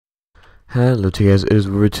Hello to you guys, it is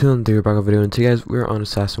Return to back video, and to you guys, we're on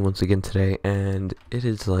Assassin once again today, and it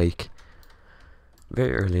is like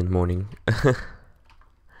very early in the morning.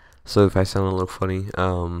 So if I sound a little funny,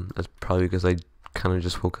 that's probably because I kind of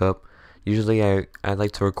just woke up. Usually I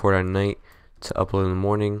like to record at night to upload in the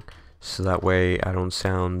morning, so that way I don't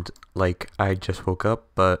sound like I just woke up,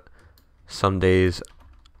 but some days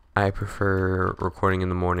I prefer recording in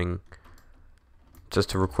the morning just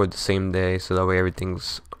to record the same day, so that way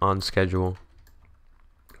everything's on schedule.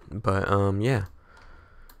 But yeah,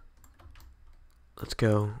 let's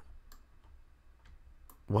go.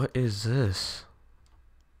 What is this?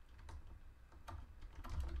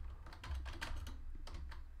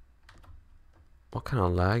 What kind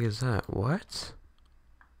of lag is that? What?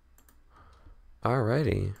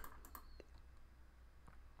 Alrighty.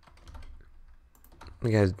 The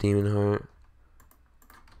guy's Demon Heart.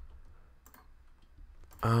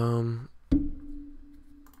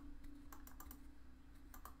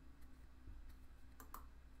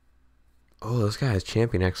 Oh, this guy has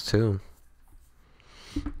Champion X too.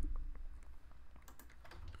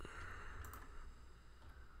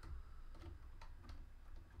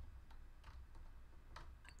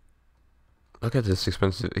 Look at this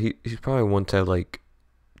expensive. He's probably one to have like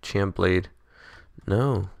Champ Blade.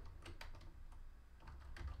 No.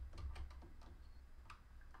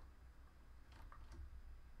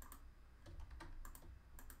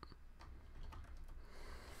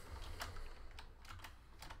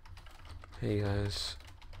 Hey guys,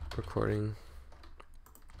 recording.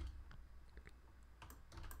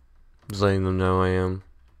 Just letting them know I am.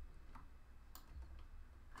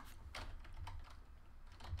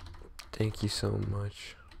 Thank you so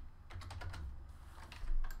much.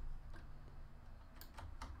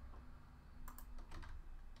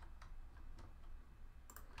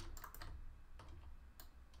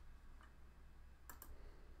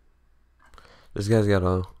 This guy's got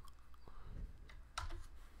a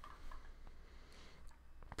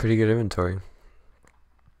pretty good inventory.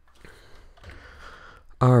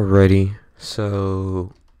 Alrighty,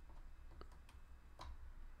 so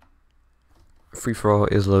free for all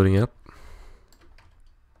is loading up.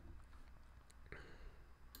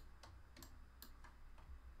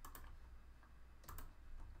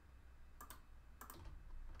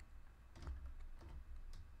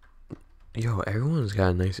 Yo, everyone's got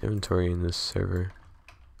a nice inventory in this server.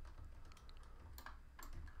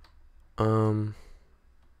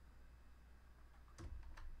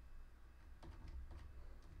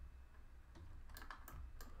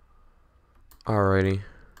 Alrighty.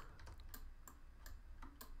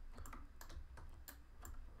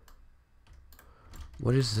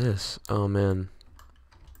 What is this? Oh man.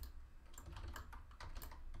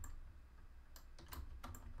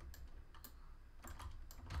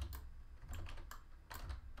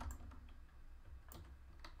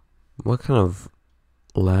 What kind of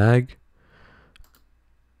lag?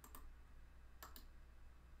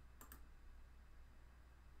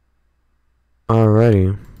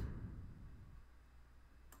 Alrighty.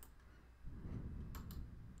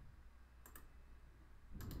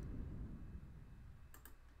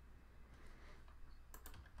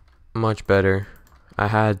 Much better. I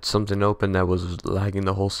had something open that was lagging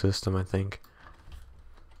the whole system, I think.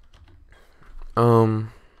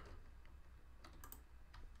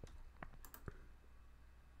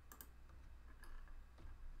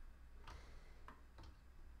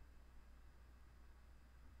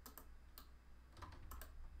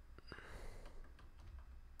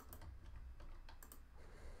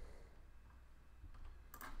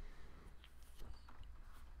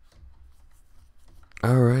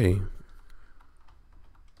 Alrighty.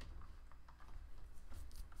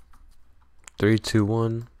 3, 2,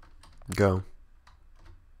 1, go.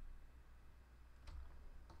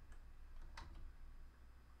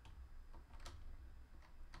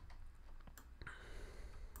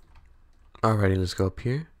 Alrighty, let's go up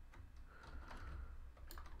here.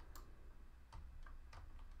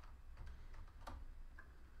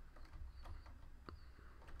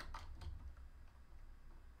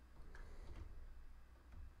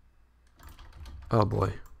 Oh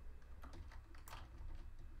boy.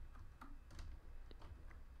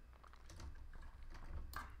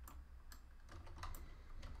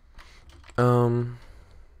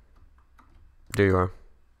 There you are.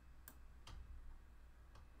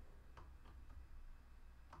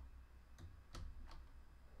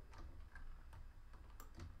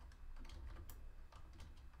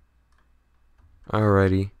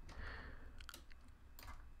 Alrighty.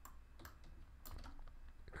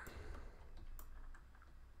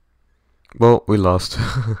 Well, we lost.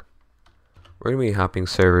 We're gonna be hopping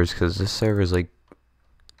servers because this server is like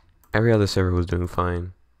Every other server was doing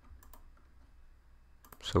fine.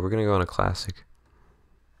 So we're gonna go on a classic.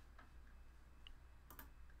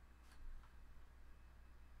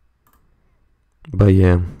 But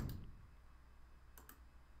yeah.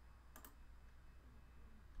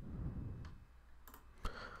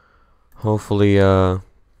 Hopefully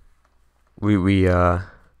we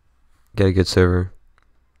get a good server.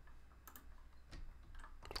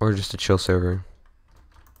 Or just a chill server.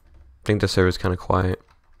 I think the server's kinda quiet.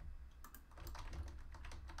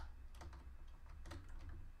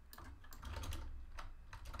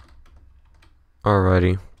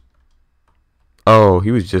 Alrighty. Oh, he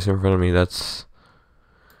was just in front of me. That's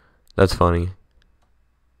funny.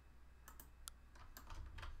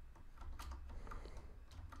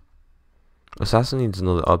 Assassin needs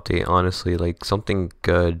another update, honestly, like something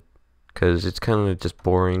good, cause it's kind of just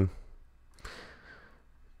boring.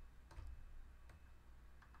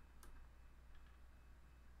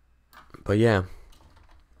 But yeah.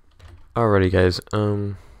 Alrighty, guys.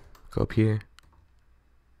 Go up here.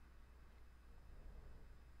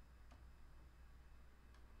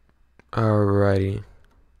 Alrighty.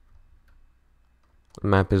 The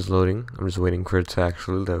map is loading. I'm just waiting for it to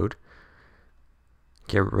actually load.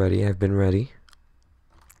 Get ready. I've been ready.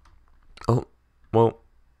 Oh, well.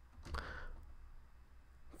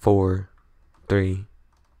 4, 3,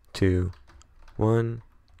 2, 1,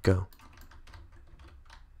 go.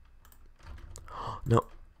 No.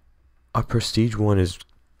 A prestige 1 is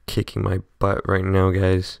kicking my butt right now,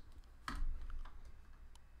 guys.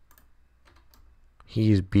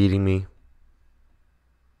 He is beating me.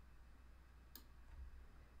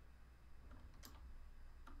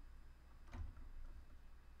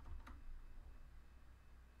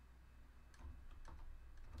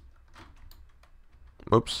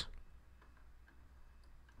 Oops.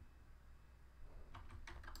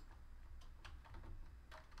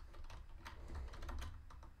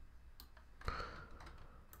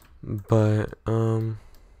 But I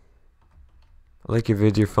like your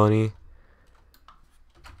vids, you're funny.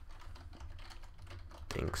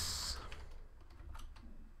 Thanks.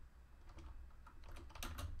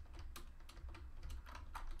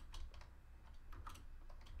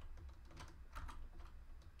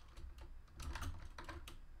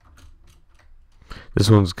 This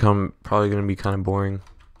one's probably gonna be kind of boring.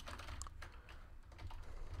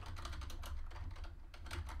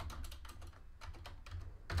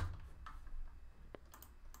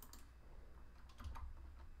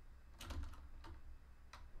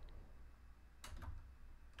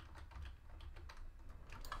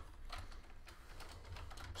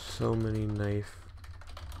 So many knife.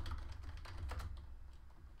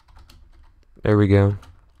 There we go.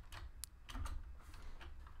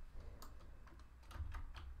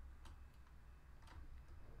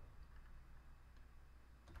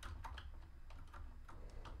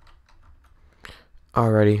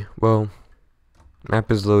 Alrighty, well, map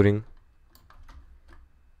is loading.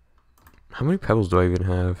 How many pebbles do I even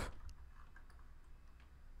have?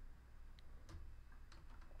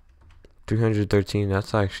 313,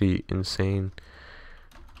 that's actually insane.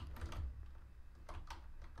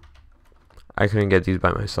 I couldn't get these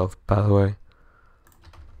by myself, by the way.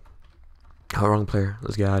 Oh, wrong player.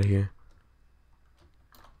 Let's get out of here.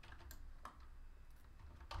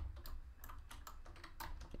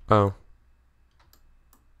 Oh.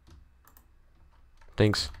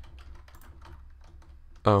 Thanks.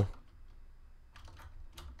 Oh.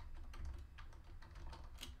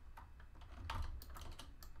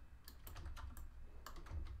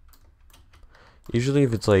 Usually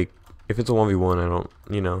if it's a 1v1, I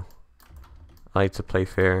don't, I like to play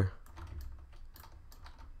fair.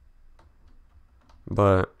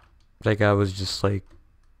 But that guy was just like,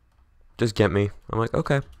 just get me. I'm like,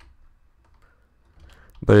 okay.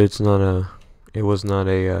 But it was not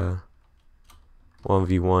a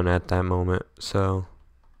 1v1 at that moment. So,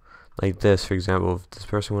 like this, for example, if this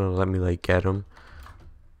person wanted to let me like get him,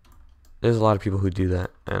 there's a lot of people who do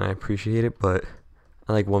that, and I appreciate it, but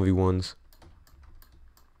I like 1v1s.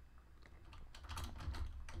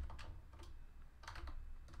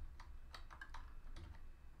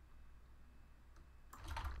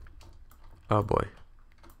 Oh boy.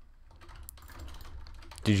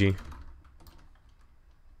 GG.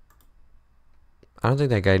 I don't think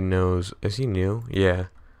that guy knows. Is he new? Yeah.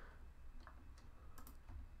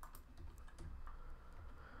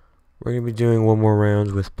 We're gonna be doing one more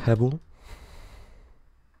round with Pebble.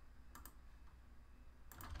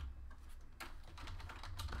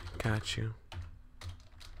 Got you.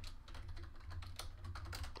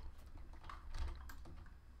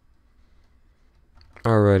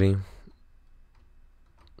 Alrighty.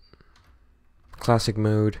 Classic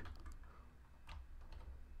mode.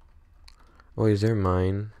 Oh, is there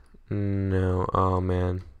mine? No. Oh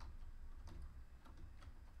man.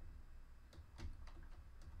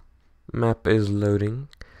 Map is loading.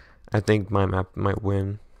 I think my map might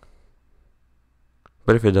win.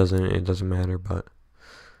 But if it doesn't, it doesn't matter, but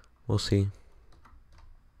we'll see.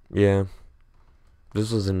 Yeah.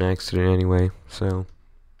 This was an accident anyway, so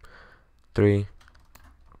 3,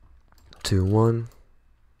 2, 1.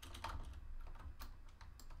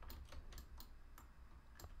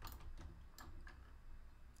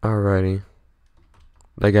 Alrighty.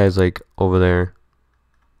 That guy's like over there.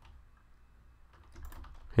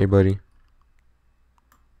 Hey buddy.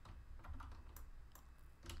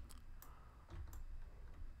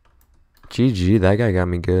 GG, that guy got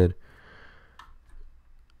me good.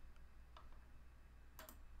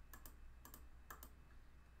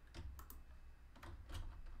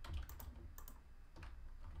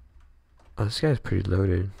 Oh, this guy's pretty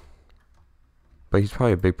loaded. But he's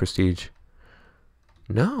probably a big prestige.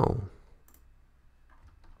 No.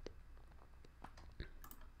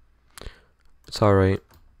 It's alright.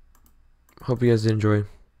 Hope you guys did enjoy.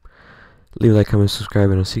 Leave a like, comment, subscribe,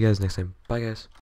 and I'll see you guys next time. Bye, guys.